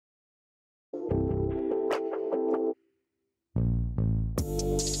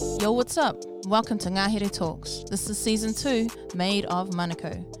Yo, what's up? Welcome to Ngahere Talks. This is season 2, Made of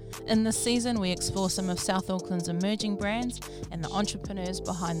Manukau. In this season, we explore some of South Auckland's emerging brands and the entrepreneurs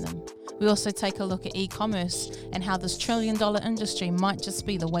behind them. We also take a look at e-commerce and how this trillion-dollar industry might just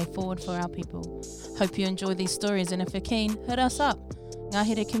be the way forward for our people. Hope you enjoy these stories, and if you're keen, hit us up,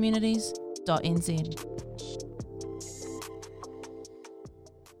 ngaherecommunities.nz.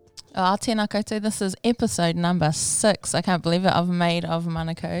 Tēnā koutou, this is episode number 6, I can't believe it, of Made of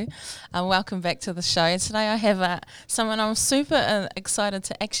Manukau. Welcome back to the show. Today I have someone I'm super excited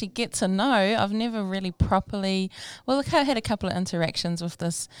to actually get to know. I've never really properly, I had a couple of interactions with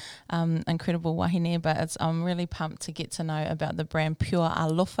this incredible wahine, but I'm really pumped to get to know about the brand Pure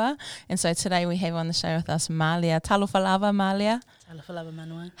Alofa. And so today we have on the show with us Malia. Talofa lava, Malia. Talofa lava,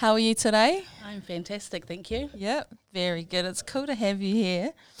 Manua. How are you today? I'm fantastic, thank you. Yep, very good. It's cool to have you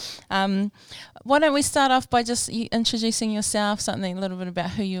here. Why don't we start off by just introducing yourself, something a little bit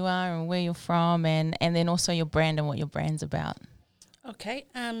about who you are and where you're from, and then also your brand and what your brand's about. Okay,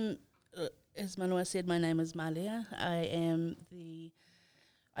 as Manua said, my name is Malia.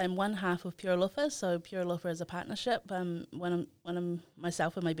 I'm one half of Pure Alofa, so Pure Alofa is a partnership. One of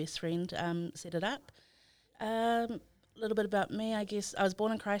myself and my best friend set it up. A little bit about me, I guess. I was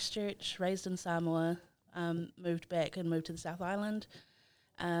born in Christchurch, raised in Samoa, moved back and moved to the South Island.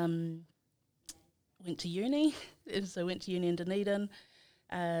 Went to uni, so went to uni in Dunedin,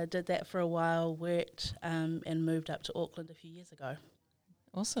 did that for a while, worked, and moved up to Auckland a few years ago.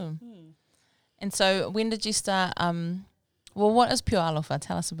 Awesome. And so when did you start, what is Pure Alofa?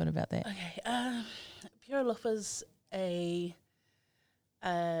 Tell us a bit about that. Okay, Pure Alofa's it's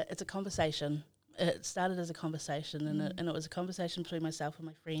a conversation. It started as a conversation, and it was a conversation between myself and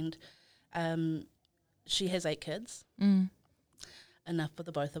my friend. She has 8 kids. Enough for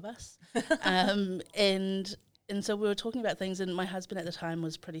the both of us. And so we were talking about things, and my husband at the time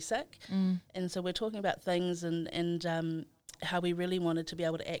was pretty sick. And so we're talking about things and how we really wanted to be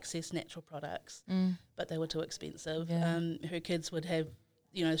able to access natural products, but they were too expensive. Yeah. Her kids would have,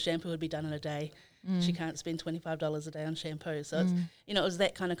 shampoo would be done in a day. She can't spend $25 a day on shampoo. So it's, it was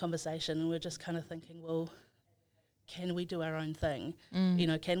that kind of conversation, and we're just kind of thinking, well, can we do our own thing?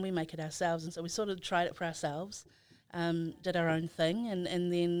 Can we make it ourselves? And so we sort of tried it for ourselves. Did our own thing, and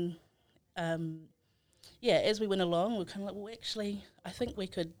then as we went along, we're kind of like, well, actually, I think we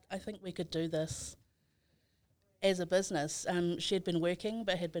could do this as a business. She had been working,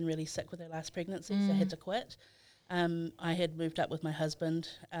 but had been really sick with her last pregnancy, so had to quit. I had moved up with my husband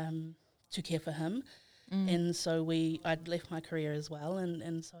to care for him, and so I'd left my career as well,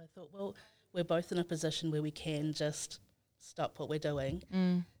 and so I thought, well, we're both in a position where we can just stop what we're doing.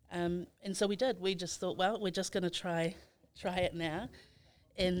 And so we did. We just thought, well, we're just going to try it now,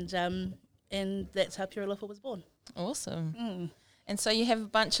 and that's how Pure Alofa was born. Awesome. And so you have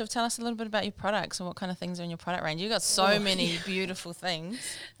tell us a little bit about your products and what kind of things are in your product range. You've got so many beautiful things.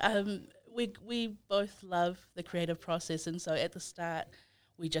 We both love the creative process, and so at the start,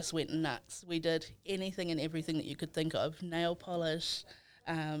 we just went nuts. We did anything and everything that you could think of: nail polish,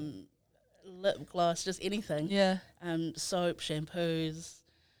 lip gloss, just anything. Yeah. Soap, shampoos.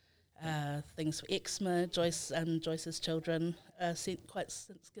 Things for eczema. Joyce's children are quite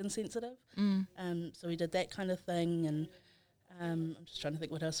skin sensitive, so we did that kind of thing, and I'm just trying to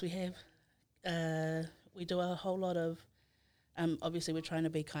think what else we have. We do a whole lot of, obviously we're trying to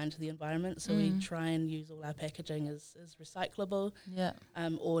be kind to the environment, so we try and use all our packaging as recyclable,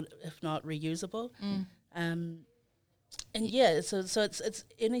 or if not reusable, so it's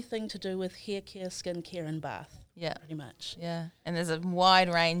anything to do with hair care, skin care, and bath. Yeah, pretty much. Yeah, and there's a wide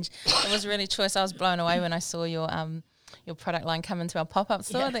range. It was really choice. I was blown away when I saw your product line come into our pop-up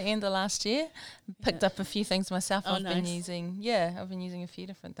store at the end of last year. Picked up a few things myself. I've been using a few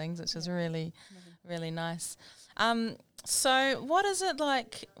different things, which is really, really nice. So what is it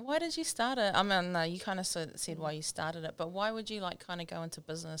like? Why did you start it? I mean, no, you kind of said why you started it, but why would you kind of go into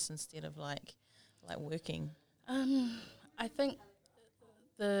business instead of like working? I think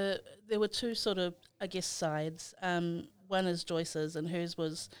there were two sort of, I guess, sides. One is Joyce's, and hers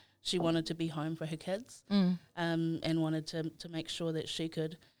was she wanted to be home for her kids, and wanted to make sure that she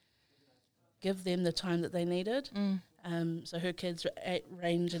could give them the time that they needed. So her kids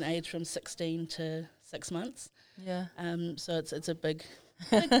range in age from 16 to 6 months. Yeah. So it's a big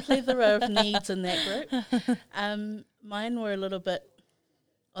plethora of needs in that group. Mine were a little bit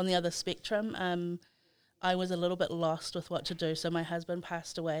on the other spectrum. I was a little bit lost with what to do. So my husband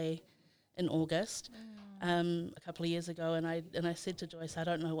passed away in August, a couple of years ago, and I said to Joyce, I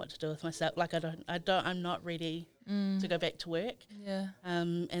don't know what to do with myself. Like I'm not ready to go back to work. Yeah.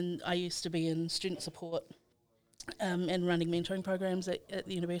 And I used to be in student support and running mentoring programs at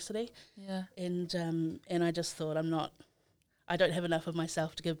the university. Yeah. And I just thought I don't have enough of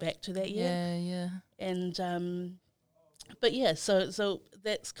myself to give back to that yet. Yeah, yeah. And but yeah, so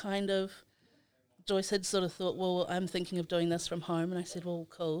that's kind of, Joyce had sort of thought, well, I'm thinking of doing this from home, and I said, well,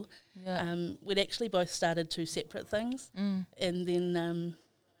 cool. Yeah. We'd actually both started 2 separate things, and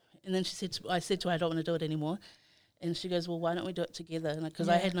then she said, I said to her, I don't want to do it anymore, and she goes, well, why don't we do it together? Because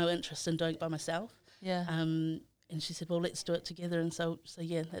I had no interest in doing it by myself. Yeah. And she said, well, let's do it together, and so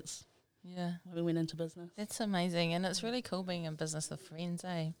yeah, that's why we went into business. That's amazing, and it's really cool being in business with friends,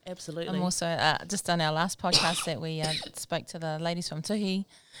 eh? Absolutely. I'm also just on our last podcast that we spoke to the ladies from Tuhi,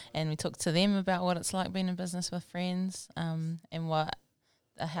 and we talked to them about what it's like being in business with friends, and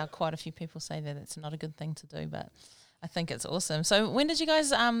how quite a few people say that it's not a good thing to do, but I think it's awesome. So when did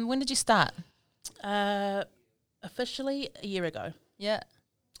you start? Officially a year ago. Yeah.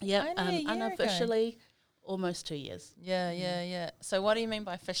 Yeah. Only a year unofficially almost 2 years. Yeah. So what do you mean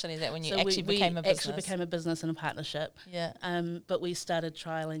by officially? That when you So actually became a business? actually became a business and a partnership. Yeah. But we started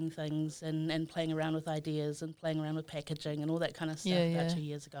trialing things and playing around with ideas and playing around with packaging and all that kind of stuff about 2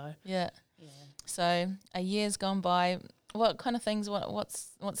 years ago. Yeah. Yeah. So a year's gone by. What kind of things?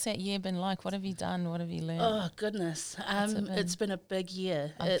 What's that year been like? What have you done? What have you learned? Oh goodness, it's been a big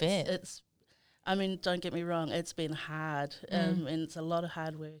year. I bet. It's. I mean, don't get me wrong. It's been hard, and it's a lot of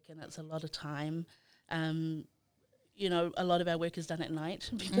hard work, and it's a lot of time. You know, a lot of our work is done at night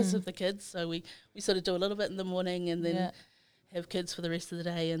because of the kids. So we sort of do a little bit in the morning and then have kids for the rest of the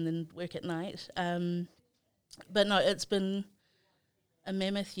day and then work at night. But no, it's been a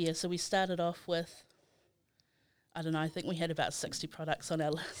mammoth year. So we started off with, I don't know, I think we had about 60 products on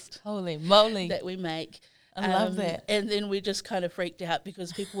our list. Holy moly. That we make. I love that. And then we just kind of freaked out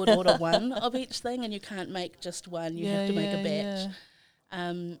because people would order one of each thing, and you can't make just one. You have to make a batch.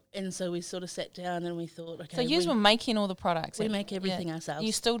 Yeah. And so we sort of sat down and we thought, okay. So you were making all the products? We make everything ourselves.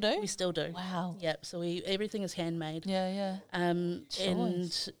 You still do? We still do. Wow. Yep. So everything is handmade. Yeah. And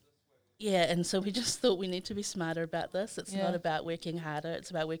so we just thought we need to be smarter about this. It's not about working harder. It's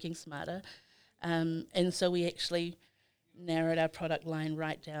about working smarter. And so we actually narrowed our product line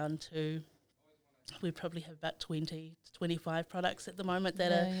right down to, we probably have about 20 to 25 products at the moment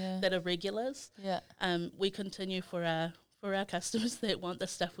that are regulars. Yeah. We continue for our customers that want the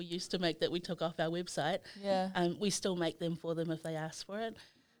stuff we used to make that we took off our website. Yeah. We still make them for them if they ask for it.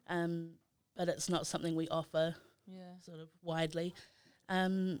 But it's not something we offer sort of widely.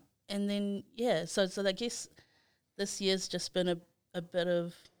 And then, so I guess this year's just been a bit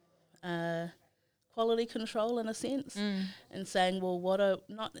of quality control in a sense, and saying, well,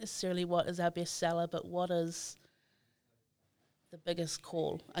 not necessarily what is our best seller, but what is the biggest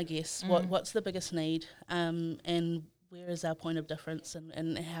call, I guess. What's the biggest need, and where is our point of difference,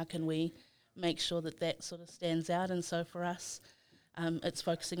 and how can we make sure that sort of stands out. And so for us, it's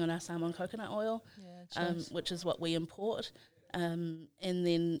focusing on our salmon coconut oil, which is what we import, and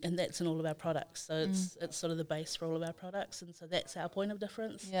that's in all of our products. So it's sort of the base for all of our products, and so that's our point of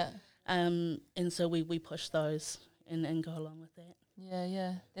difference. Yeah. And so we push those and go along with that.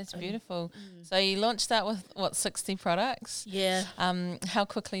 Yeah, that's beautiful. So you launched out with 60 products? Yeah. How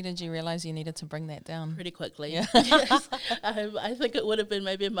quickly did you realise you needed to bring that down? Pretty quickly. Yeah. Yes. I think it would have been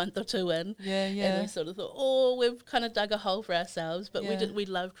maybe a month or two in. Yeah. And we sort of thought, we've kind of dug a hole for ourselves, but we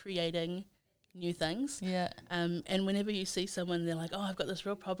love creating new things. Yeah. And whenever you see someone, they're like, I've got this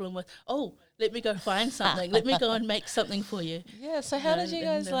real problem with, let me go find something. Let me go and make something for you. Yeah. So how did you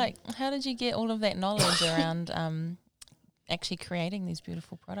guys how did you get all of that knowledge around actually creating these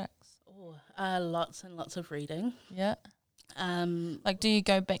beautiful products? Lots and lots of reading. Yeah. Do you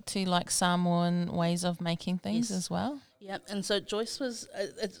go back to Samoan ways of making things as well? Yep. And so Joyce was,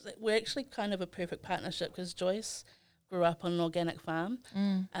 we're actually kind of a perfect partnership because Joyce grew up on an organic farm,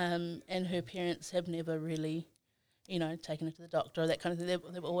 and her parents have never really, taken her to the doctor or that kind of thing.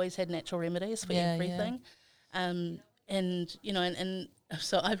 They've always had natural remedies for everything. Yeah. And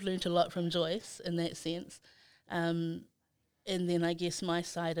so I've learned a lot from Joyce in that sense. And then I guess my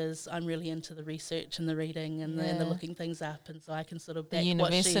side is I'm really into the research and the reading and the looking things up, and so I can sort of back the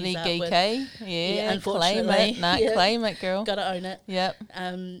university what she's geek, up with. Yeah, unfortunately. Claim it, girl. Got to own it. Yep.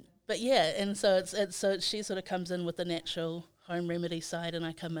 But and so she sort of comes in with the natural home remedy side, and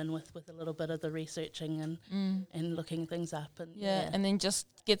I come in with a little bit of the researching and looking things up, and and then just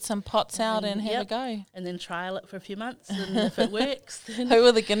get some pots out and have a go, and then trial it for a few months, and if it works, then who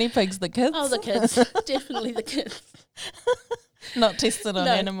are the guinea pigs? The kids? Oh, the kids, definitely the kids. Not tested on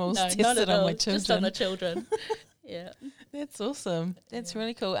animals, tested on my children. Just on the children. Yeah, that's awesome. That's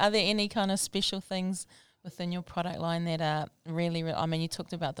really cool. Are there any kind of special things within your product line that are really, I mean, you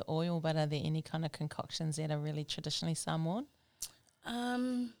talked about the oil, but are there any kind of concoctions that are really traditionally Samoan?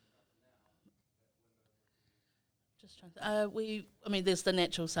 Just trying to, there's the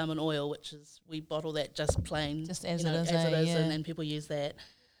natural salmon oil, which is we bottle that just plain, just as it is, yeah. and people use that.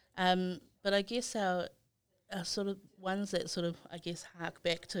 But I guess our sort of ones that sort of hark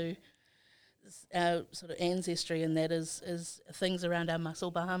back to our sort of ancestry, and that is things around our muscle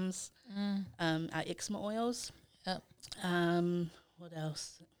balms, our eczema oils. Yep. What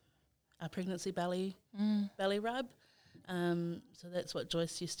else? Our pregnancy belly rub. So that's what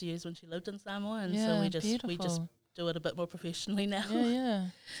Joyce used to use when she lived in Samoa, and so we just do it a bit more professionally now. Yeah.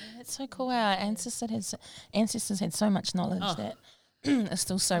 So that's so cool. Our ancestors had so much knowledge that is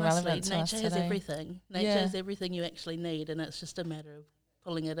still so relevant to us today. Nature has everything. Nature has everything you actually need, and it's just a matter of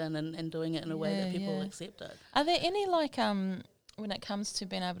pulling it in and doing it in a way that people accept it. Are there any, like, when it comes to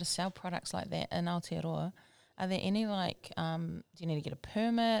being able to sell products like that in Aotearoa, are there any, like, do you need to get a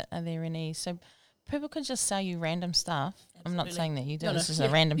permit? Are there any, so people can just sell you random stuff? Absolutely. I'm not saying that you do, this is a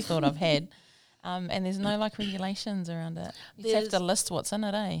random thought I've had. And there's no, like, regulations around it. You have to list what's in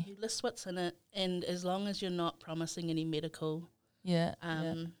it, eh? You list what's in it, and as long as you're not promising any medical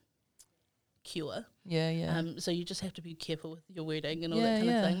cure. So you just have to be careful with your wording and all that kind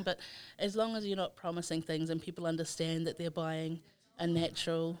of thing. But as long as you're not promising things and people understand that they're buying a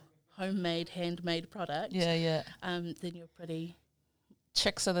natural, homemade, handmade product, then you're pretty...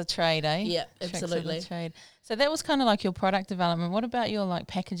 Tricks of the trade, eh? Yeah, absolutely. Tricks of the trade. So that was kind of like your product development. What about your, like,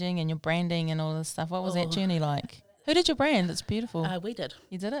 packaging and your branding and all this stuff? What was that journey like? Who did your brand? It's beautiful. We did.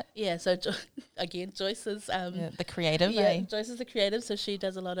 You did it? Yeah, so again, Joyce is... the creative, Joyce is the creative, so she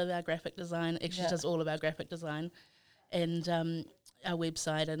does a lot of our graphic design. Actually, she does all of our graphic design and our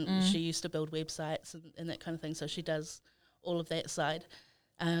website, and she used to build websites and that kind of thing, so she does all of that side.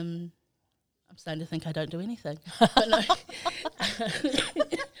 I'm starting to think I don't do anything. But no,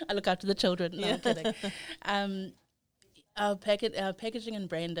 I look after the children. No, I'm kidding. Our packaging and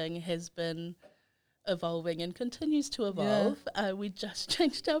branding has been evolving and continues to evolve. We just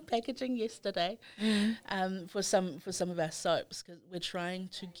changed our packaging yesterday for some of our soaps, because we're trying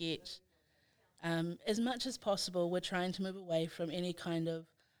to get as much as possible. We're trying to move away from any kind of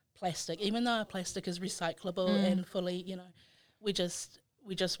plastic, even though our plastic is recyclable and fully, we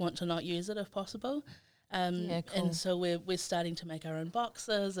just want to not use it if possible. Cool. And so we're starting to make our own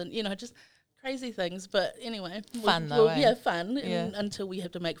boxes and just crazy things. But anyway, fun fun. Yeah. Until we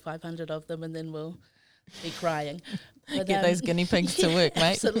have to make 500 of them, and then we'll be crying. But, get those guinea pigs to work,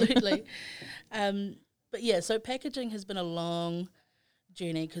 mate. Absolutely. But yeah, so packaging has been a long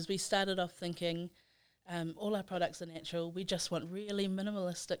journey, because we started off thinking all our products are natural. We just want really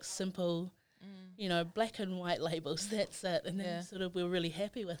minimalistic, simple, black and white labels. That's it. And then sort of we were really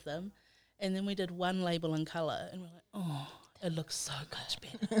happy with them. And then we did one label in colour, and we're like, oh, it looks so much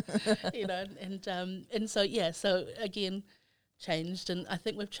better, and so again, changed, and I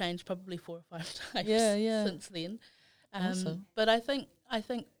think we've changed probably 4 or 5 times since then. Awesome. But I think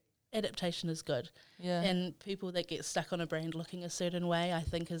adaptation is good, and people that get stuck on a brand looking a certain way, I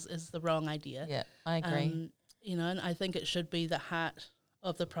think is the wrong idea. Yeah, I agree. And I think it should be the heart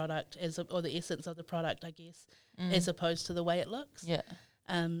of the product or the essence of the product, I guess, as opposed to the way it looks. Yeah.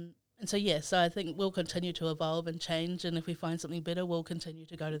 And so I think we'll continue to evolve and change, and if we find something better, we'll continue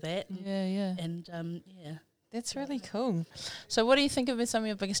to go to that. And That's really cool. So what do you think have been some of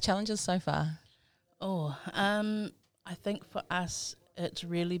your biggest challenges so far? I think for us, it's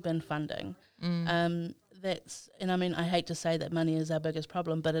really been funding. I hate to say that money is our biggest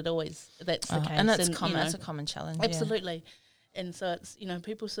problem, but that's the case. And that's common. That's a common challenge. Absolutely. Yeah. And so it's,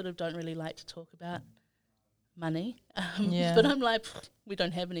 people sort of don't really like to talk about money, but I'm like, we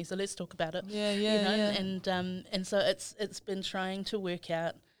don't have any, so let's talk about it. And so it's been trying to work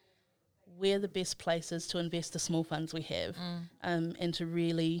out where the best place is to invest the small funds we have, and to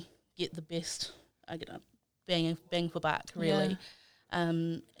really get the best bang for buck, really.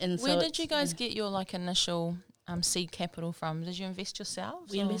 And where did you guys get your initial seed capital from? Did you invest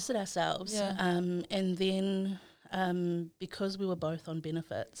yourselves? We invested ourselves, and then because we were both on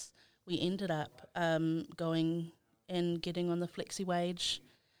benefits, we ended up going and getting on the Flexi Wage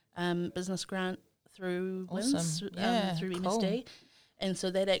business grant through WINS, through MSD. And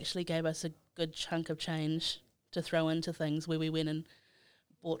so that actually gave us a good chunk of change to throw into things, where we went and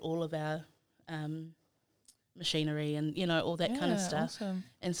bought all of our machinery and, all that kind of stuff. Awesome.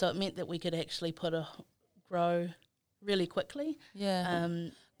 And so it meant that we could actually grow really quickly. Yeah.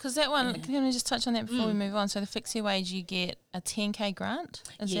 Because that one, can I just touch on that before we move on? So the Flexi Wage, you get a 10K grant,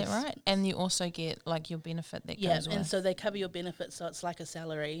 is that right? And you also get like your benefit that goes with. And so they cover your benefits, so it's like a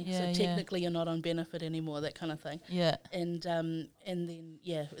salary. Yeah, so technically you're not on benefit anymore, that kind of thing. Yeah. And then and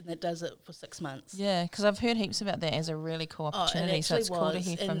that does it for 6 months. Yeah, because I've heard heaps about that as a really cool opportunity. So it's cool to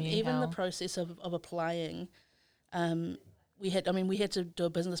hear from you. Even the process of applying, we had to do a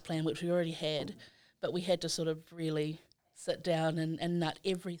business plan, which we already had, but we had to sort of really sit down and nut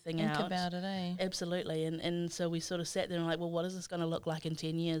everything out. Think about it, eh? Absolutely. And so we sort of sat there and like, well, what is this going to look like in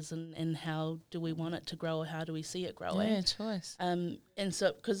 10 years and how do we want it to grow or how do we see it growing? Yeah, choice. And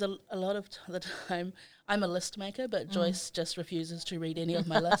so, because a lot of the time, I'm a list maker, but Joyce just refuses to read any of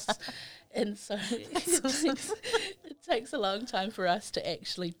my lists. And so it takes a long time for us to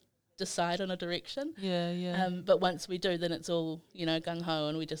actually decide on a direction. Yeah. But once we do, then it's all, gung-ho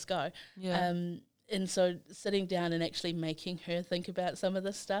and we just go. Yeah. And so sitting down and actually making her think about some of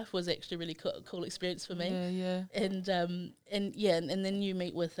this stuff was actually a really cool experience for me. Yeah. And then you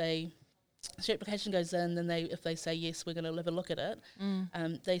meet with so your application goes in, then if they say yes, we're going to have a look at it.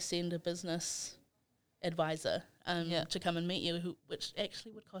 They send a business advisor to come and meet you, which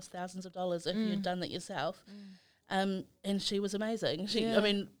actually would cost thousands of dollars if you'd done that yourself. And she was amazing.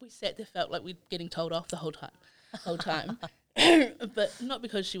 We sat there, felt like we'd getting told off the whole time. But not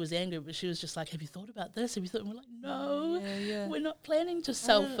because she was angry, but she was just like, have you thought about this? Have you thought? And we're like, no, we're not planning to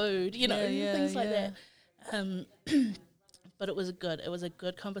sell food, things like that. But it was a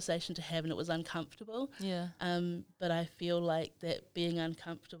good conversation to have, and it was uncomfortable. Yeah. But I feel like that being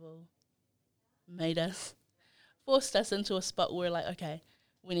uncomfortable forced us into a spot where we're like, okay,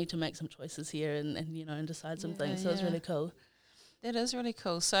 we need to make some choices here and decide some things. So it was really cool. That is really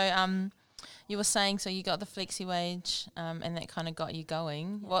cool. So you were saying, so you got the Flexi Wage, and that kind of got you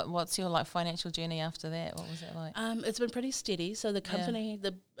going. Yeah. What's your financial journey after that? What was it like? It's been pretty steady. So the company,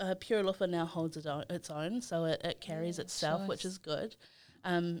 the Pure Loafer now holds its own, so it carries itself, which is good.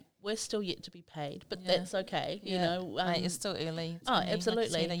 We're still yet to be paid, but that's okay. Mate, it's still early.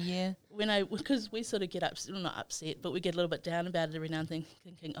 Absolutely. Like a year. Because we sort of get not upset, but we get a little bit down about it every now and then,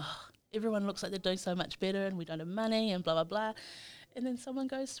 thinking, everyone looks like they're doing so much better, and we don't have money, and blah blah blah. And then someone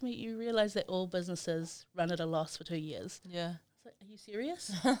goes to me, you realise that all businesses run at a loss for 2 years. Yeah. It's like, are you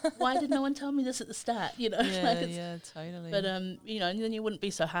serious? Why did no one tell me this at the start? Yeah, totally. But, and then you wouldn't be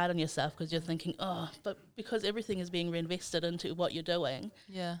so hard on yourself because you're thinking, but because everything is being reinvested into what you're doing,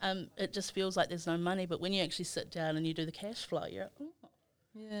 it just feels like there's no money. But when you actually sit down and you do the cash flow, you're like,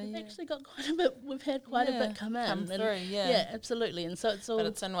 we've actually got quite a bit, we've had quite a bit come through, Yeah, absolutely. And so it's all... But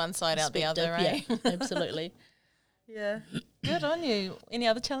it's in one side, out the other, right? Yeah, absolutely. Yeah. Good on you. Any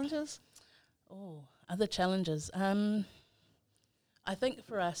other challenges? Other challenges. I think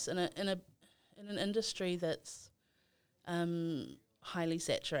for us in an industry that's highly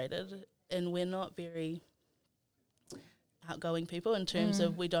saturated, and we're not very outgoing people in terms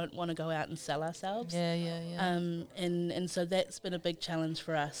of we don't want to go out and sell ourselves. Yeah. And so that's been a big challenge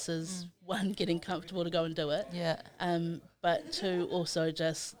for us is one, getting comfortable to go and do it. Yeah. But two, also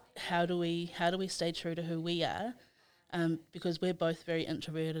just how do we stay true to who we are? Because we're both very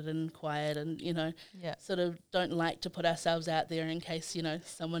introverted and quiet and, sort of don't like to put ourselves out there in case,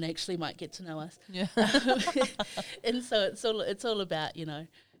 someone actually might get to know us. Yeah. And so it's all about,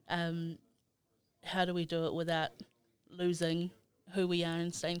 how do we do it without losing who we are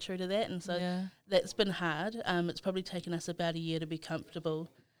and staying true to that? And so that's been hard. It's probably taken us about a year to be comfortable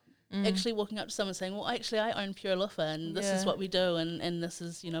actually walking up to someone saying, well, actually, I own Pure Loafer and this is what we do and this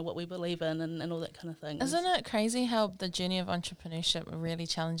is, what we believe in and all that kind of thing. Isn't it crazy how the journey of entrepreneurship really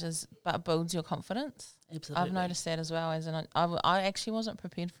challenges but builds your confidence? Absolutely. I've noticed that as well. I actually wasn't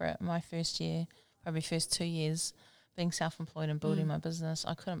prepared for it my first year, probably first 2 years, being self-employed and building my business.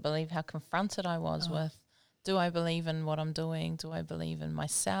 I couldn't believe how confronted I was with, do I believe in what I'm doing? Do I believe in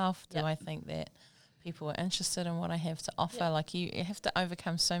myself? Do I think that people are interested in what I have to offer? Like you have to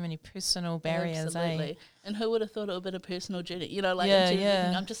overcome so many personal barriers. Absolutely. And who would have thought it would have been a personal journey?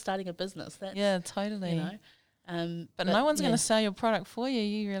 I'm just starting a business. That's, totally. But no one's going to sell your product for you.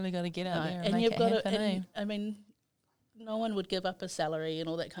 You really got to get out there and make it happen. No one would give up a salary and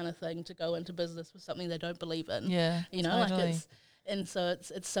all that kind of thing to go into business with something they don't believe in. Yeah, totally. And so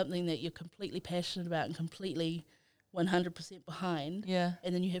it's something that you're completely passionate about and completely 100% behind. Yeah.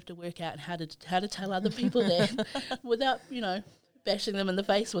 And then you have to work out how to tell other people that without, bashing them in the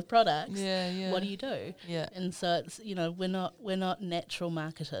face with products. Yeah. What do you do? Yeah. And so it's, we're not natural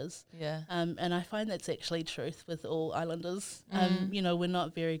marketers. Yeah. And I find that's actually truth with all islanders. We're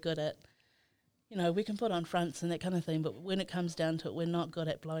not very good at, we can put on fronts and that kind of thing, but when it comes down to it, we're not good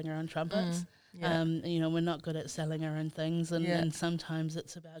at blowing our own trumpets. We're not good at selling our own things, and sometimes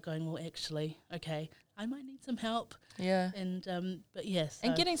it's about going, well, actually, okay, I might need some help. Yeah. And but yes,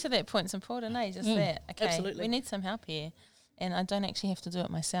 and getting to that point's important, just that. Okay, absolutely. We need some help here, and I don't actually have to do it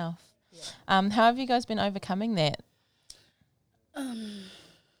myself. Yeah. How have you guys been overcoming that?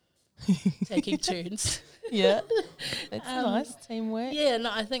 Taking turns. Yeah, that's nice teamwork. Yeah, no,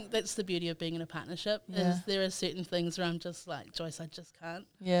 I think that's the beauty of being in a partnership. Is there are certain things where I'm just like, Joyce, I just can't.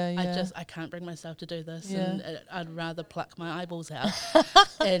 I can't bring myself to do this, and I'd rather pluck my eyeballs out.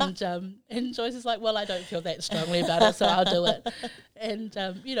 and Joyce is like, well, I don't feel that strongly about it, so I'll do it. And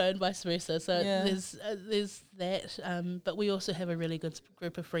and vice versa. So there's that. But we also have a really good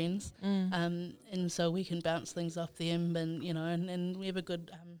group of friends, and so we can bounce things off them, and and we have a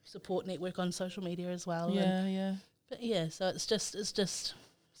good support network on social media as well. But so it's just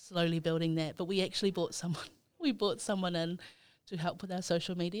slowly building that. But we actually brought someone in to help with our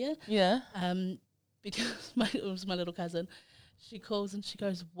social media. Yeah. Because it was my little cousin. She calls and she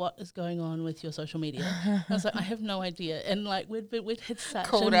goes, "What is going on with your social media?" I was like, "I have no idea." And like we'd had such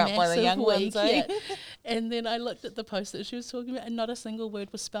called a out by the young week, ones, eh? And then I looked at the post that she was talking about, and not a single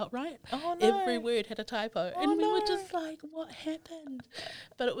word was spelt right. Oh no! Every word had a typo, and we were just like, "What happened?"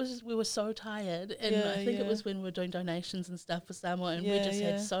 But we were so tired, and I think it was when we were doing donations and stuff for Samoa, and we just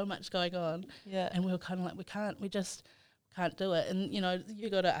had so much going on, and we were kind of like, we just can't do it. And you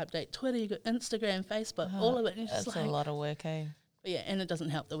got to update Twitter, you got Instagram, Facebook, all of it. And it's just a lot of work, eh? But and it doesn't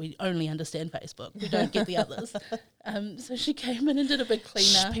help that we only understand Facebook. We don't get the others. So she came in and did a big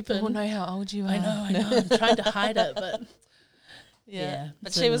clean-up. People will know how old you are. I know. I'm trying to hide it, but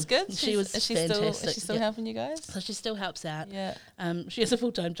But she was good. She was fantastic. Is she still helping you guys? So she still helps out. Yeah. She has a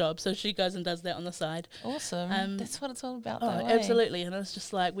full-time job, so she goes and does that on the side. Awesome. That's what it's all about, though. Absolutely. And it's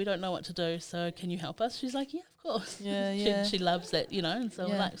just like, we don't know what to do, so can you help us? She's like, yeah, of course. Yeah, she loves that, and so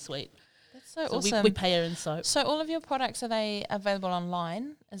we're like, sweet. So awesome. We pay her in soap. So all of your products, are they available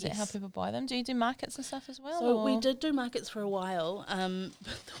online? Is that how people buy them? Do you do markets and stuff as well? So we did do markets for a while,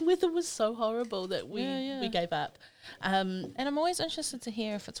 but the weather was so horrible that we gave up. And I'm always interested to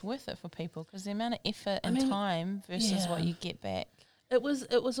hear if it's worth it for people, because the amount of effort and time versus what you get back. It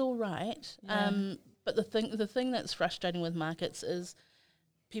was all right. But the thing that's frustrating with markets is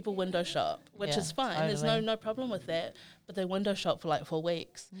people window shop, which is fine. Totally. There's no problem with that. But they window shop for like 4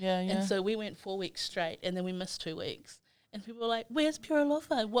 weeks. And so we went 4 weeks straight, and then we missed 2 weeks. And people were like, "Where's Pure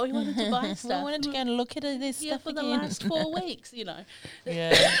Alofa? Well, we wanted to buy stuff. We wanted to go and look at this stuff for again. the last 4 weeks,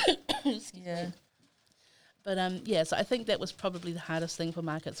 But so I think that was probably the hardest thing for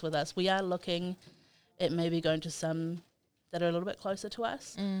markets with us. We are looking at maybe going to some that are a little bit closer to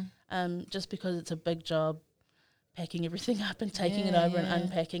us, just because it's a big job, packing everything up and taking it over and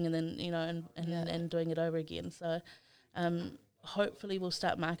unpacking, and then and doing it over again. So hopefully we'll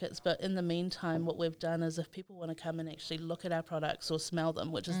start markets, but in the meantime what we've done is, if people want to come and actually look at our products or smell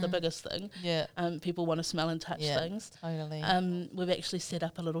them, which is the biggest thing, people want to smell and touch things, totally. We've actually set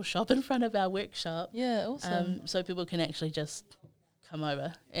up a little shop in front of our workshop, awesome. so people can actually just come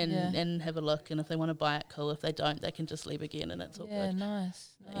over and have a look, and if they want to buy it, cool. If they don't, they can just leave again, and it's all good. Nice.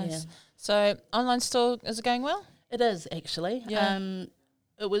 So online store, is it going well? It is actually.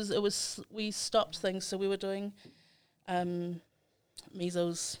 It was. We stopped things, so we were doing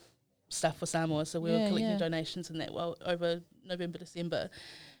measles stuff for Samoa, so we were collecting donations and that over November, December,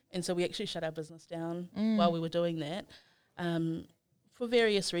 and so we actually shut our business down while we were doing that, for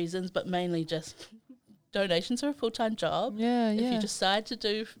various reasons, but mainly just donations are a full-time job. If you decide to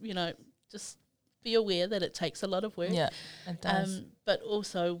do, just be aware that it takes a lot of work. It does. But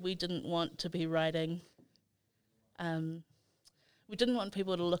also we didn't want to be writing. We didn't want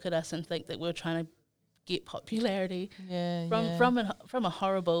people to look at us and think that we were trying to get popularity from a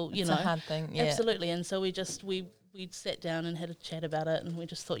horrible, it's a hard thing. Absolutely. And so we sat down and had a chat about it, and we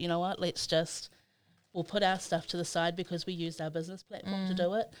just thought, you know what, we'll put our stuff to the side because we used our business platform to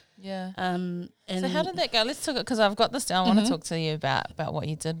do it. And so how did that go? Let's talk, because I've got this down. I want to talk to you about what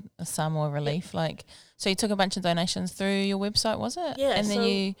you did with Samoa Relief. So you took a bunch of donations through your website, was it? Yeah. And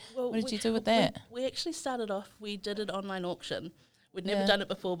then what did you do with that? We actually started off, we did an online auction. We'd never done it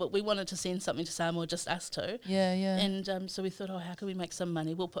before, but we wanted to send something to Samoa, just us two. And so we thought, how can we make some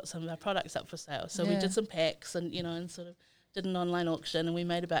money? We'll put some of our products up for sale. So we did some packs and, and sort of did an online auction, and we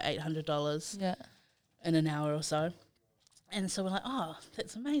made about $800 in an hour or so. And so we're like, oh,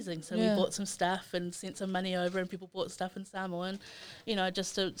 that's amazing. So we bought some stuff and sent some money over, and people bought stuff in Samoa, and,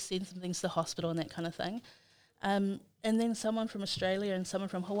 just to send some things to the hospital and that kind of thing. And then someone from Australia and someone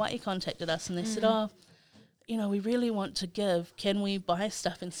from Hawaii contacted us, and they said, we really want to give. Can we buy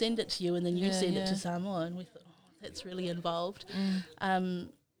stuff and send it to you, and then you send it to Samoa? And we thought, that's really involved.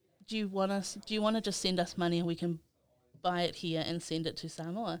 do you want to just send us money and we can buy it here and send it to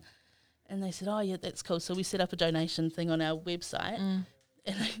Samoa? And they said, oh, yeah, that's cool. So we set up a donation thing on our website. And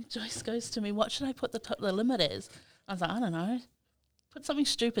then Joyce goes to me, what should I put the limit as? I was like, I don't know. Put something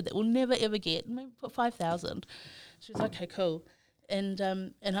stupid that we'll never, ever get. Maybe put 5,000. She was like, okay, cool. And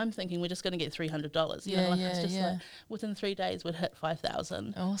I'm thinking we're just going to get $300. It's just like within 3 days we'd hit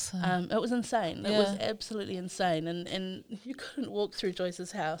 5,000. Awesome. It was insane. It was absolutely insane. And you couldn't walk through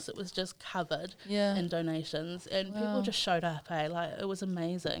Joyce's house. It was just covered in donations. And people just showed up, like it was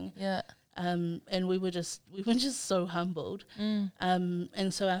amazing. Yeah. And we were just so humbled.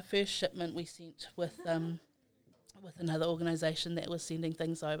 And so our first shipment we sent with another organisation that was sending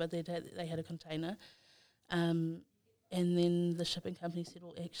things over. They had a container. And then the shipping company said,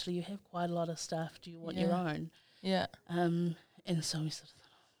 well, actually, you have quite a lot of stuff. Do you want your own? Yeah. And so we sort of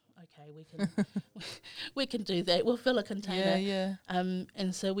thought, okay, we can do that. We'll fill a container. Yeah.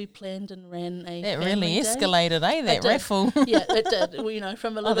 And so we planned and ran a That really day. escalated, that raffle. Yeah, it did. Well,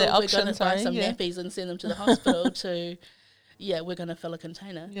 from a little, we're going to buy some nappies and send them to the hospital to, we're going to fill a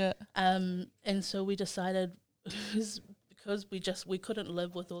container. Yeah. And so we decided, because we couldn't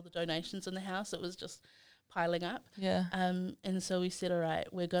live with all the donations in the house. It was just piling up. Yeah. And so we said, all right,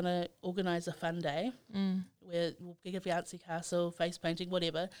 we're going to organise a fun day where we'll give bouncy castle, face painting,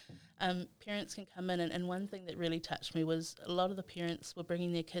 whatever. Parents can come in. And one thing that really touched me was a lot of the parents were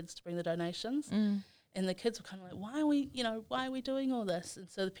bringing their kids to bring the donations. And the kids were kind of like, why are we doing all this? And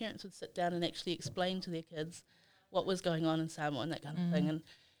so the parents would sit down and actually explain to their kids what was going on in Samoa and that kind of thing.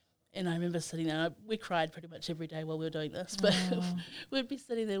 And I remember sitting there, we cried pretty much every day while we were doing this, but we'd be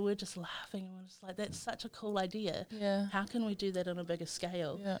sitting there, we're just laughing, and we're just like, that's such a cool idea. Yeah. How can we do that on a bigger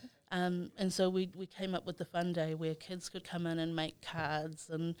scale? Yeah. And so we came up with the fun day where kids could come in and make cards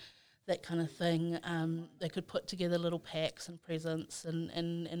and that kind of thing. They could put together little packs and presents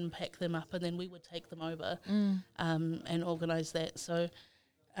and pack them up, and then we would take them over and organise that. So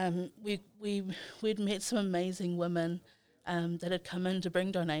we'd met some amazing women that had come in to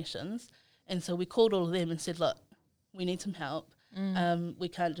bring donations, and so we called all of them and said, look, we need some help. We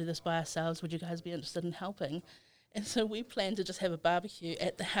can't do this by ourselves. Would you guys be interested in helping? And so we planned to just have a barbecue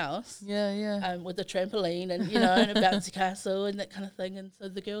at the house with a trampoline and and a bouncy castle and that kind of thing. And so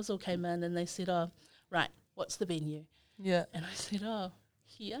the girls all came in and they said, oh, right, what's the venue? Yeah. And I said, oh,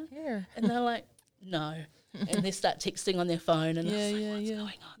 here? Here. And they're like, no. And they start texting on their phone and I was like, what's going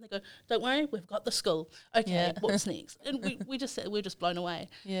on? They go, don't worry, we've got the school. Okay, what's next? And we just said, we're just blown away.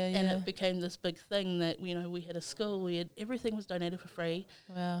 And it became this big thing that, we had a school, everything was donated for free.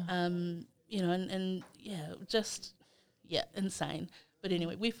 Wow. Insane. But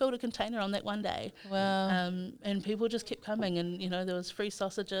anyway, we filled a container on that one day. Wow. And people just kept coming and, there was free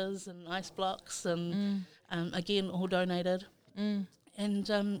sausages and ice blocks and, again, all donated. And,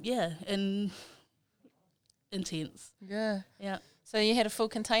 and intense. Yeah. Yeah. So you had a full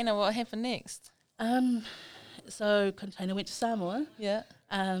container. What happened next? So container went to Samoa. Yeah.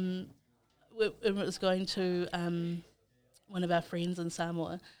 It was going to one of our friends in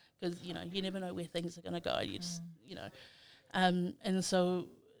Samoa because, you never know where things are going to go. You just, and so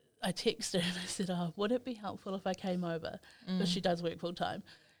I texted her and I said, oh, would it be helpful if I came over? Because she does work full time.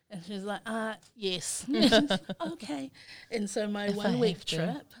 And she was like, yes. Okay. And so my 1 week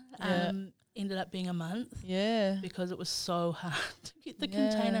trip ended up being a month. Yeah. Because it was so hard to get the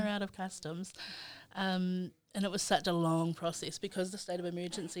container out of customs. And it was such a long process because the state of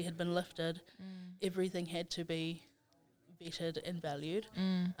emergency had been lifted. Everything had to be vetted and valued,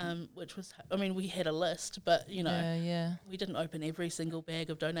 which was, we had a list, but, we didn't open every single bag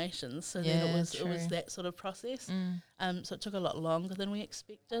of donations. So then it was that sort of process. So it took a lot longer than we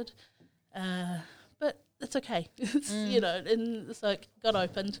expected. But it's okay. And so it got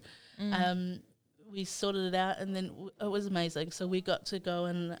opened. We sorted it out and then it was amazing. So we got to go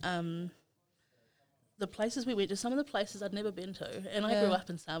and the places we went to, some of the places I'd never been to, and I grew up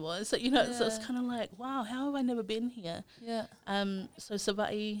in Samoa, so so it's kind of like, wow, how have I never been here? Yeah. So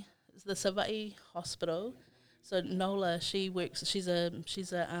Savaii, the Savaii Hospital. So Nola, she's a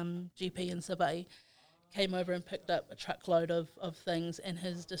GP in Savaii, came over and picked up a truckload of things and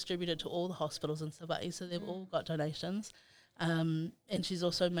has distributed to all the hospitals in Savaii. So they've all got donations, and she's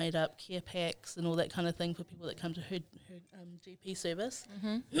also made up care packs and all that kind of thing for people that come to her GP service.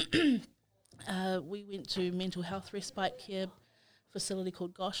 We went to mental health respite care facility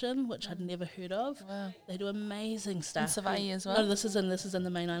called Goshen, which I'd never heard of. Wow. They do amazing stuff. In Savaii as well? No, this is in the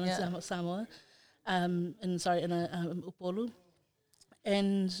main island, Samoa. In Upolu.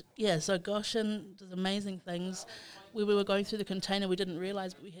 And so Goshen does amazing things. We were going through the container, we didn't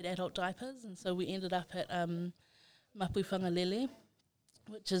realise, but we had adult diapers, and so we ended up at Mapu Whangalele,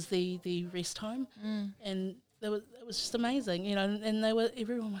 which is the rest home, and it was just amazing, and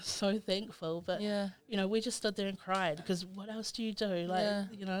everyone was so thankful, but we just stood there and cried because what else do you do,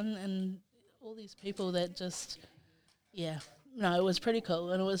 and all these people that just it was pretty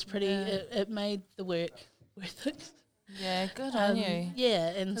cool, and it was pretty it made the work worth it. Yeah, good on you. Yeah,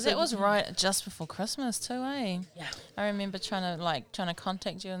 and because it was right just before Christmas too, eh? Yeah, I remember trying to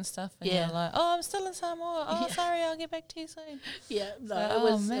contact you and stuff, and you're like, "Oh, I'm still in Samoa. Oh, sorry, I'll get back to you soon." Yeah, no,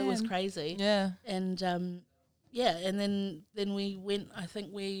 it was crazy. Yeah, and and then we went. I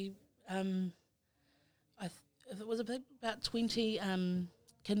think we it was about 20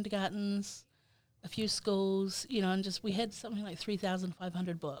 kindergartens, a few schools, and just we had something like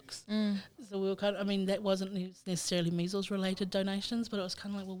 3,500 books. So we were that wasn't necessarily measles related donations, but it was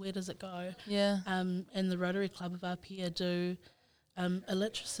kind of like, well, where does it go? Yeah. And the Rotary Club of Apia do a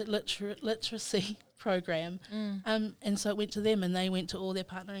literacy program, and so it went to them, and they went to all their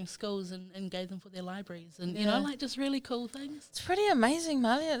partnering schools and gave them for their libraries, and just really cool things. It's pretty amazing,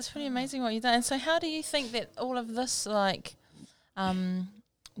 Malia. It's pretty amazing what you've done. And so, how do you think that all of this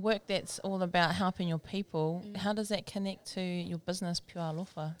work that's all about helping your people, how does that connect to your business, Pure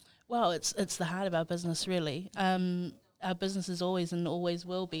Alofa? Well, it's the heart of our business, really. Our business is always and always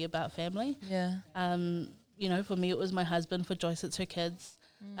will be about family. Yeah. For me, it was my husband. For Joyce, it's her kids.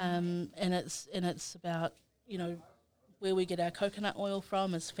 And it's about, where we get our coconut oil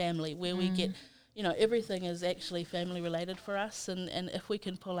from is family. Where we get, everything is actually family related for us. And if we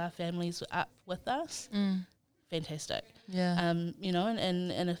can pull our families up with us, fantastic. Yeah. And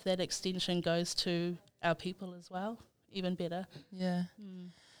if that extension goes to our people as well, even better. Yeah.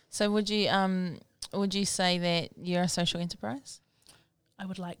 So would you say that you're a social enterprise? I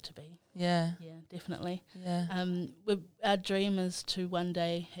would like to be. Yeah. Yeah, definitely. Yeah. Our dream is to one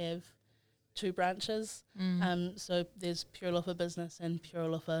day have 2 branches. So there's Pure Alofa Business and Pure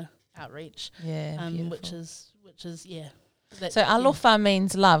Alofa Outreach. Yeah. Which is So Alofa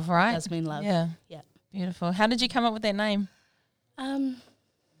means love, right? Does mean love. Yeah. Yeah. Beautiful. How did you come up with that name? I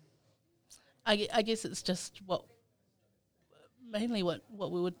guess it's just mainly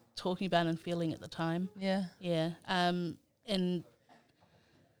what we were talking about and feeling at the time. Yeah. Yeah.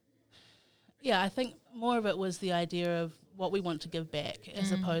 I think more of it was the idea of what we want to give back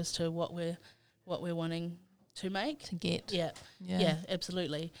as opposed to what we're wanting to make. To get. Yeah,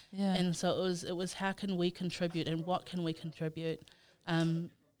 absolutely. Yeah. And so it was how can we contribute and what can we contribute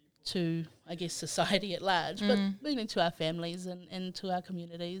to, I guess, society at large, but meaning to our families and to our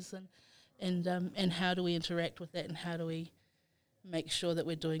communities and how do we interact with that and how do we make sure that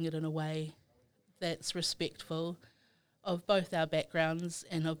we're doing it in a way that's respectful of both our backgrounds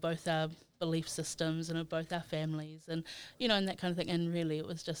and of both our belief systems and of both our families and and that kind of thing. And really it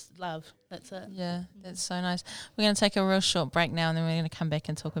was just love. That's it. Yeah, that's so nice. We're going to take a real short break now and then we're going to come back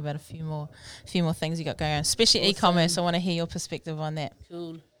and talk about a few more things you got going on, especially e-commerce. I want to hear your perspective on that.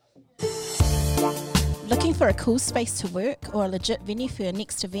 Cool. Looking for a cool space to work or a legit venue for your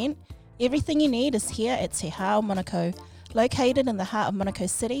next event? Everything you need is here at Te Hao Manukau. Located in the heart of Manukau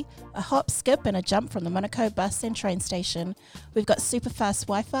City, a hop, skip and a jump from the Manukau bus and train station. We've got super fast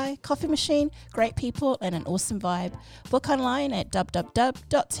Wi-Fi, coffee machine, great people and an awesome vibe. Book online at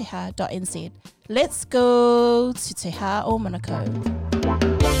www.teha.nz. Let's go to Te Hao Manukau.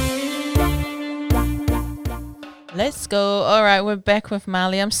 Let's go. All right, we're back with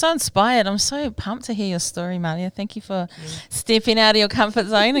Malia. I'm so inspired. I'm so pumped to hear your story, Malia. Thank you for stepping out of your comfort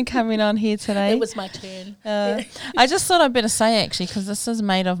zone and coming on here today. It was my turn. I just thought I'd better say, actually, because this is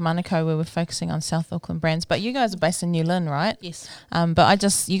Made of Manukau, where we're focusing on South Auckland brands. But you guys are based in New Lynn, right? Yes.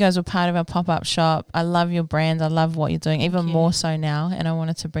 But you guys were part of our pop-up shop. I love your brand. I love what you're doing, even more so now. And I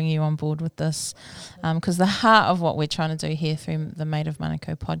wanted to bring you on board with this because the heart of what we're trying to do here through the Made of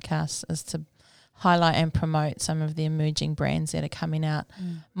Manukau podcast is to highlight and promote some of the emerging brands that are coming out,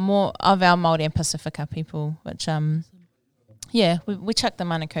 more of our Māori and Pacifica people, which, we chuck the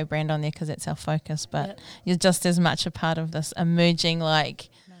Manukau brand on there because it's our focus, but you're just as much a part of this emerging,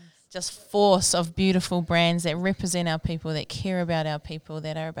 just force of beautiful brands that represent our people, that care about our people,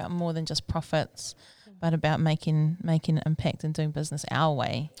 that are about more than just profits, but about making an impact and doing business our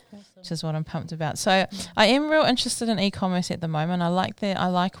way, which is what I'm pumped about. So I am real interested in e-commerce at the moment. I like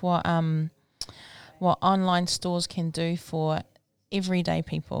what online stores can do for everyday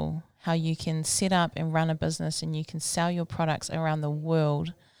people, how you can set up and run a business and you can sell your products around the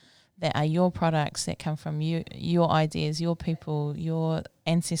world that are your products, that come from you, your ideas, your people, your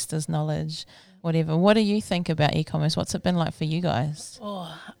ancestors' knowledge, whatever. What do you think about e-commerce? What's it been like for you guys?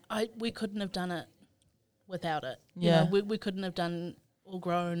 We couldn't have done it without it. Yeah. We couldn't have done or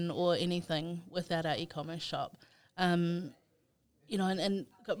grown or anything without our e-commerce shop. you know, and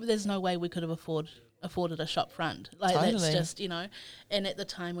there's no way we could have afforded a shop front. Like, totally. That's just, you know, and at the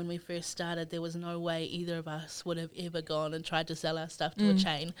time when we first started, there was no way either of us would have ever gone and tried to sell our stuff to a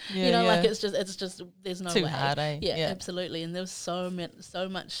chain. Yeah, you know, yeah. like it's just there's no Too way. hard, eh? Yeah, Yeah. absolutely. And there was so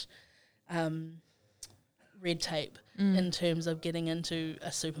much red tape in terms of getting into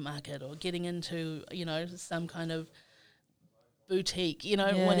a supermarket or getting into, you know, some kind of boutique, you know,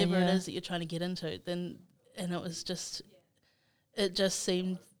 Yeah, whatever it yeah. is that you're trying to get into. And it just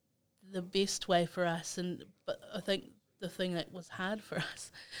seemed the best way for us. But I think the thing that was hard for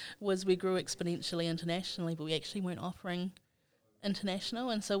us was we grew exponentially internationally, but we actually weren't offering international,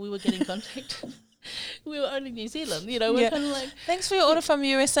 and so we were getting contacted. We were only New Zealand, you know. We're kind of like, thanks for your order from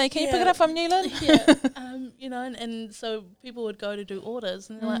USA. Can you pick Yeah. it up from Newland? yeah, you know, and so people would go to do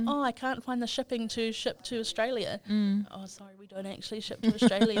orders, and they're like, oh, I can't find the shipping to ship to Australia. Oh, sorry, we don't actually ship to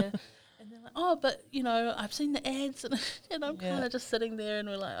Australia. And they're like, oh, but, you know, I've seen the ads, and I'm kind Yeah. of just sitting there, and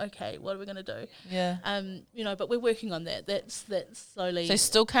we're like, okay, what are we going to do? Yeah. You know, but we're working on that. That's slowly. So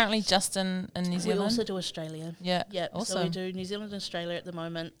still currently just in New we Zealand? also do Australia. Yeah. Yeah, Awesome. so we do New Zealand and Australia at the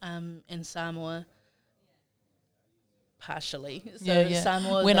moment, and Samoa partially. So Yeah, yeah.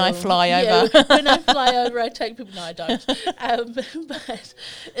 Samoa, When I they'll- fly yeah, over. when I fly over, I take people. No, I don't. But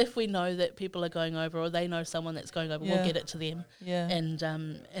if we know that people are going over, or they know someone that's going over, Yeah. we'll get it to them, Yeah. and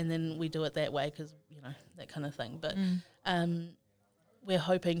then we do it that way, because, you know, that kind of thing. But we're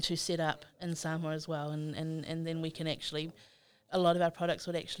hoping to set up in Samoa as well, and then we can actually, a lot of our products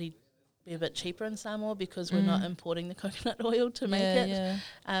would actually be a bit cheaper in Samoa, because we're not importing the coconut oil to make it, Yeah.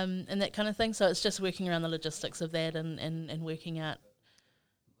 and that kind of thing. So it's just working around the logistics of that, and working out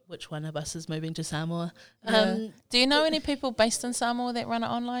which one of us is moving to Samoa. Yeah. Do you know any people based in Samoa that run an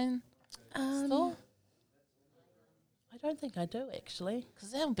online store? I don't think I do, actually.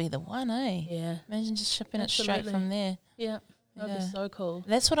 Because that would be the one, eh? Yeah, Imagine just shipping it straight Absolutely. from there. yeah, that'd be Yeah. so cool.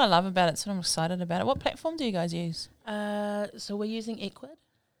 That's what I love about it. That's what I'm excited about it. What platform do you guys use? So we're using Equid.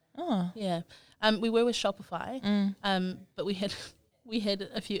 Oh. Yeah, we were with Shopify, but we had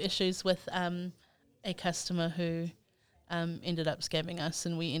a few issues with a customer who ended up scamming us,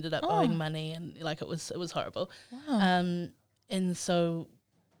 and we ended up owing money, and like it was horrible. Wow. And so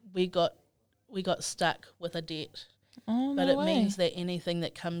we got stuck with a debt, Oh, but no it way. means that anything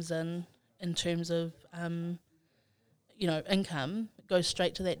that comes in terms of you know, income goes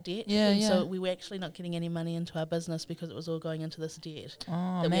straight to that debt. Yeah, and yeah. so we were actually not getting any money into our business, because it was all going into this debt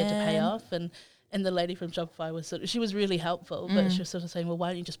Oh, that we had to pay man. off. And the lady from Shopify was she was really helpful, but she was sort of saying, well, why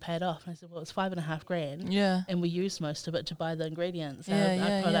don't you just pay it off? And I said, well, it's $5,500. Yeah. And we used most of it to buy the ingredients. Yeah, Our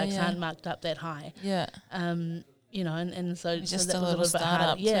yeah, products yeah. aren't marked up that high. Yeah. You know, and so, You're so just that a was little bit harder.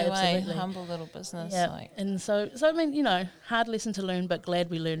 startup Yeah, too, absolutely. Humble little business. Yeah, Like. and so I mean, you know, hard lesson to learn, but glad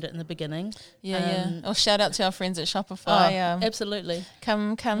we learned it in the beginning. Yeah, yeah. Well, shout out to our friends at Oh, Shopify. absolutely.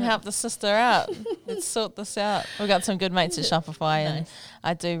 Come help the sister out. Let's sort this out. We've got some good mates at Shopify, and Nice.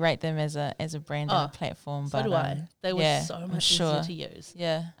 I do rate them as a brand and a platform. So but do I. They were yeah, so I'm much sure. easier to use.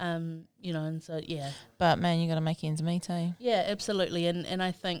 Yeah, You know, and so yeah. but man, you got to make ends meet, eh? Yeah, absolutely. And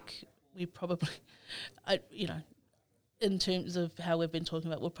I think we probably, you know, in terms of how we've been talking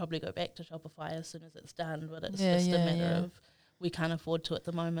about, we'll probably go back to Shopify as soon as it's done. But it's Yeah, just a yeah, matter yeah. of we can't afford to at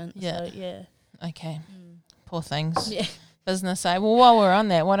the moment. Yeah. So yeah. Okay, poor things. Yeah. Business, eh? Well, while we're on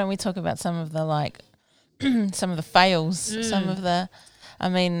that, why don't we talk about some of the some of the fails, some of the, I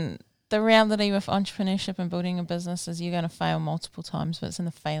mean, the reality with entrepreneurship and building a business is you're going to fail multiple times, but it's in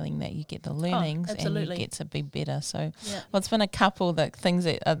the failing that you get the learnings and you absolutely. get to be better. So Yeah. what's been a couple that things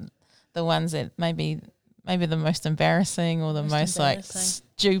that are the ones that maybe the most embarrassing or the most like embarrassing.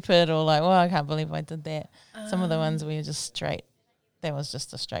 stupid or like, well, I can't believe I did that. Some of the ones where you're just straight, that was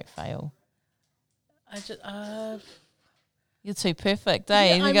just a straight fail. I just You're too perfect,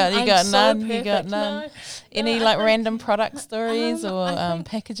 eh? yeah, you got I'm none. so You got perfect. none. No, Any no, I like think- random product stories or I think-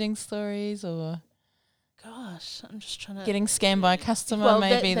 packaging stories or Gosh, I'm just trying to getting scammed by a customer? well,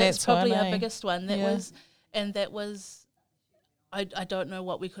 maybe that's probably one, our eh? biggest one. That Yeah. was I don't know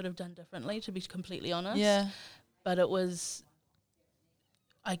what we could have done differently, to be completely honest. Yeah, But it was,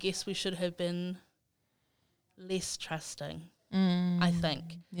 I guess we should have been less trusting, I think,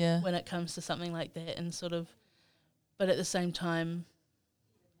 yeah, when it comes to something like that, and sort of, but at the same time,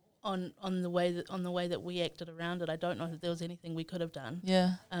 on the way that we acted around it, I don't know that there was anything we could have done.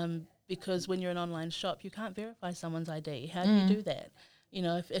 yeah, Because when you're an online shop, you can't verify someone's ID. How do you do that? You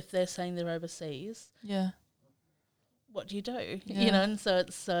know, if they're saying they're overseas, yeah, what do you do? Yeah. You know, and so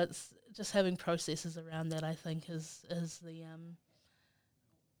it's just having processes around that, I think, is the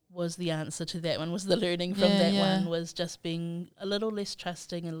was the answer to that one, was the learning from Yeah, that yeah. one, was just being a little less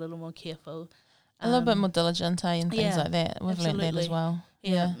trusting and a little more careful. A little bit more diligent, and things like that. We've learnt that as well.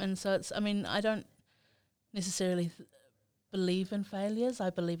 Yeah. And so it's, I mean, I don't necessarily believe in failures.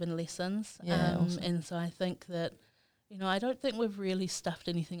 I believe in lessons. Yeah, awesome. And so I think that, you know, I don't think we've really stuffed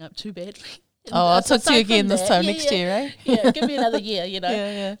anything up too badly. I'll talk to you again this time next year, eh? Yeah, give me another year, you know.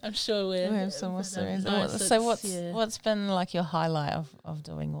 Yeah. I'm sure we'll have some more stories. No, so what's been like your highlight of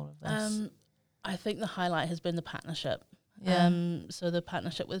doing all of this? I think the highlight has been the partnership. Yeah. So the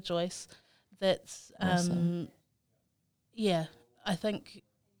partnership with Joyce, that's awesome. I think,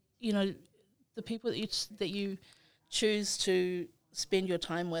 you know, the people that you choose to spend your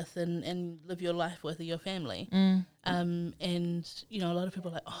time with and live your life with are your family. And, you know, a lot of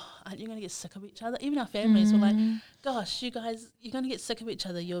people are like, oh, aren't you going to get sick of each other? Even our families were like, gosh, you guys, you're going to get sick of each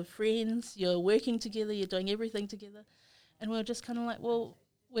other. You're friends, you're working together, you're doing everything together. And we were just kind of like, well,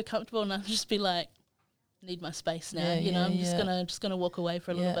 we're comfortable enough to just be like, need my space now. I'm just gonna walk away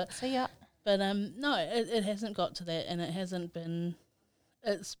for a little bit. See ya. But no, it hasn't got to that, and it hasn't been.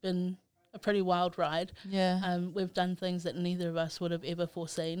 It's been a pretty wild ride. Yeah. We've done things that neither of us would have ever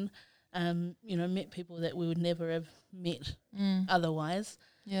foreseen. Met people that we would never have met otherwise.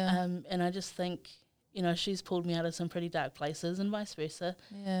 Yeah. And I just think, you know, she's pulled me out of some pretty dark places, and vice versa.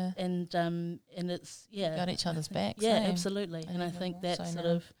 Yeah. And it's got each other's backs. Yeah, absolutely. And I think that's sort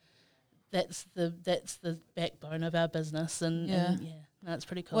of. That's the backbone of our business, and it's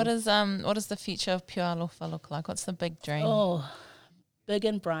pretty cool. What is the future of Pure Alofa look like? What's the big dream? Oh, big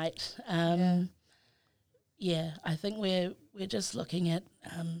and bright. I think we're just looking at.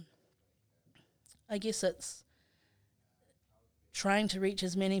 I guess it's trying to reach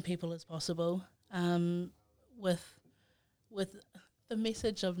as many people as possible with the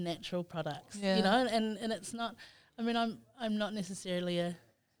message of natural products. You know, and it's not. I mean, I'm not necessarily a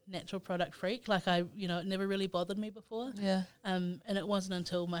natural product freak. Like it never really bothered me before. Yeah. And it wasn't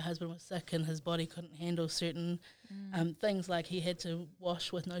until my husband was sick and his body couldn't handle certain things, like he had to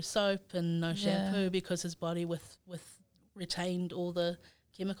wash with no soap and no shampoo because his body with retained all the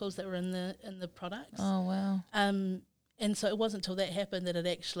chemicals that were in the products. Oh wow. And so it wasn't until that happened that it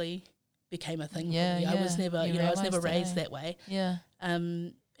actually became a thing for me. Yeah. I was never I was never raised that way. Yeah.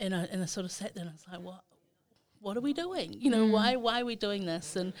 And I sort of sat there and I was like, what are we doing? You know, why are we doing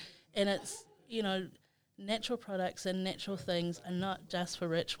this? And it's, you know, natural products and natural things are not just for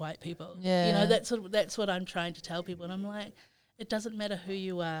rich white people. Yeah. You know, that's what I'm trying to tell people. And I'm like, it doesn't matter who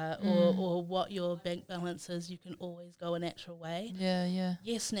you are or what your bank balance is, you can always go a natural way. Yeah, yeah.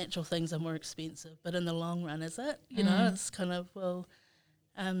 Yes, natural things are more expensive, but in the long run, is it? You know, it's kind of,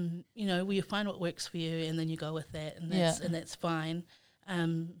 you know, you find what works for you and then you go with that, and that's fine.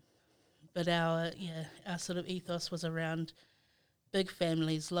 But our sort of ethos was around big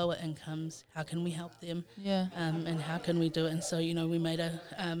families, lower incomes. How can we help them? Yeah. And how can we do it? And so, you know, we made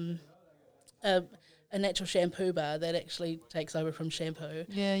a natural shampoo bar that actually takes over from shampoo.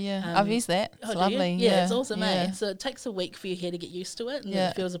 Yeah, yeah. I've used that. It's lovely. Yeah, it's awesome, eh? So it takes a week for your hair to get used to it, and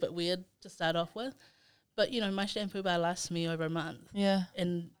it feels a bit weird to start off with. But, you know, my shampoo bar lasts me over a month. Yeah.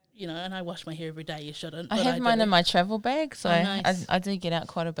 And you know, and I wash my hair every day. You shouldn't. I have mine in my travel bag, so nice. I do get out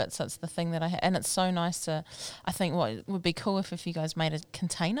quite a bit. So it's the thing that and it's so nice to. I think what would be cool if you guys made a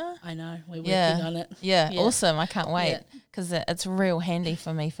container. I know we're working on it. Yeah, awesome! I can't wait because it's real handy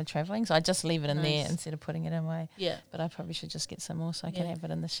for me for traveling. So I just leave it in there instead of putting it in my. Yeah. But I probably should just get some more so I can have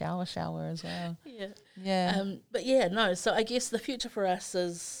it in the shower as well. Yeah. Yeah. But no. So I guess the future for us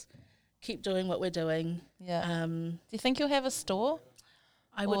is keep doing what we're doing. Yeah. Do you think you'll have a store?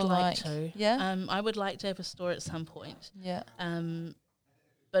 I would like to. Yeah. I would like to have a store at some point. Yeah.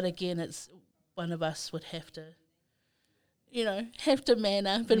 But again, it's one of us would have to, you know, man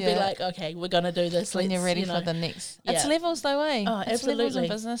up and be like, okay, we're going to do this. When you're ready for the next. It's levels though, eh? Oh, it's absolutely. Levels in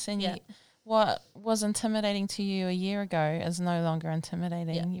business, and what was intimidating to you a year ago is no longer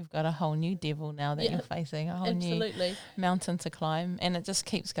intimidating. Yeah. You've got a whole new devil now that you're facing, a whole new mountain to climb, and it just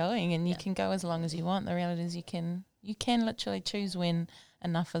keeps going, and you can go as long as you want. The reality is you can literally choose when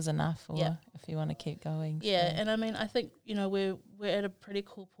enough is enough, or if you want to keep going. Yeah, and I mean, I think, you know, we're at a pretty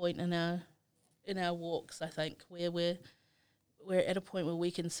cool point in our walks. I think where we're at a point where we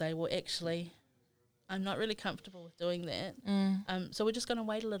can say, well, actually, I'm not really comfortable with doing that. So we're just going to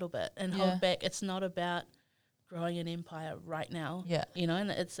wait a little bit and hold back. It's not about growing an empire right now. Yeah, you know, and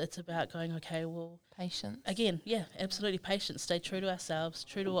it's about going, okay, well, patience again. Yeah, absolutely, patience. Stay true to ourselves,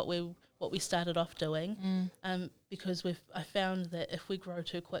 true to what we started off doing, because I found that if we grow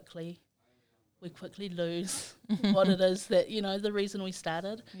too quickly, we quickly lose what it is that, you know, the reason we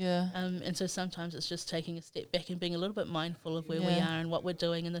started. Yeah. And so sometimes it's just taking a step back and being a little bit mindful of where we are and what we're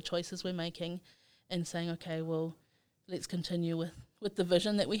doing and the choices we're making, and saying, okay, well, let's continue with the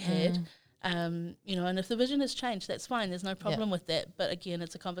vision that we had, You know, and if the vision has changed, that's fine. There's no problem with that. But again,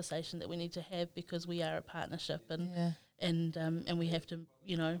 it's a conversation that we need to have because we are a partnership, and we have to,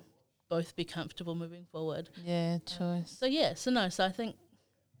 you know, both be comfortable moving forward. Yeah, choice. So I think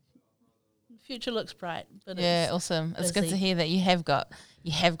the future looks bright. But awesome. It's good to hear that you have got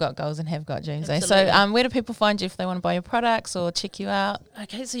goals and have got dreams. Absolutely. So where do people find you if they want to buy your products or check you out?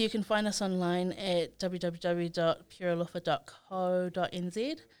 Okay, so you can find us online at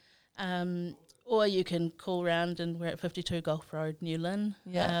www.purealofa.co.nz. Or you can call round, and we're at 52 Gulf Road, New Lynn.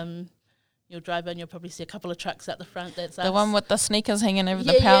 You'll drive in, you'll probably see a couple of trucks out the front. That's us. The one with the sneakers hanging over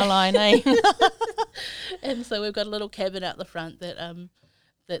the power line, eh? And so we've got a little cabin out the front that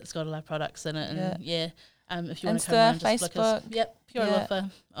that's got all our products in it. And if you want to come around, just look us. Pure Alofa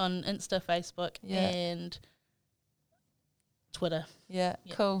on Insta, Facebook, and Twitter. Yeah,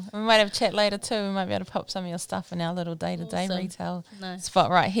 cool. We might have a chat later too. We might be able to pop some of your stuff in our little day-to-day retail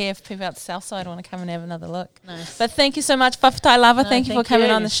spot right here if people out the south side want to come and have another look. Nice. But thank you so much, Whawhatai Lava. Thank you for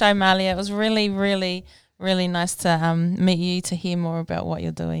coming on the show, Malia. It was really, really, really nice to meet you, to hear more about what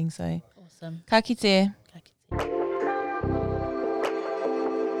you're doing. So awesome. Ka kite.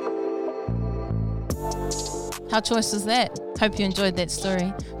 How choice is that? Hope you enjoyed that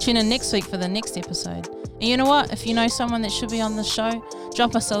story. Tune in next week for the next episode. And you know what? If you know someone that should be on the show,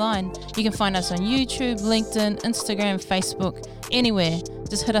 drop us a line. You can find us on YouTube, LinkedIn, Instagram, Facebook, anywhere.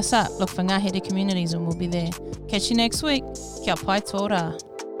 Just hit us up. Look for Ngāhere Communities and we'll be there. Catch you next week. Kia pai tōra.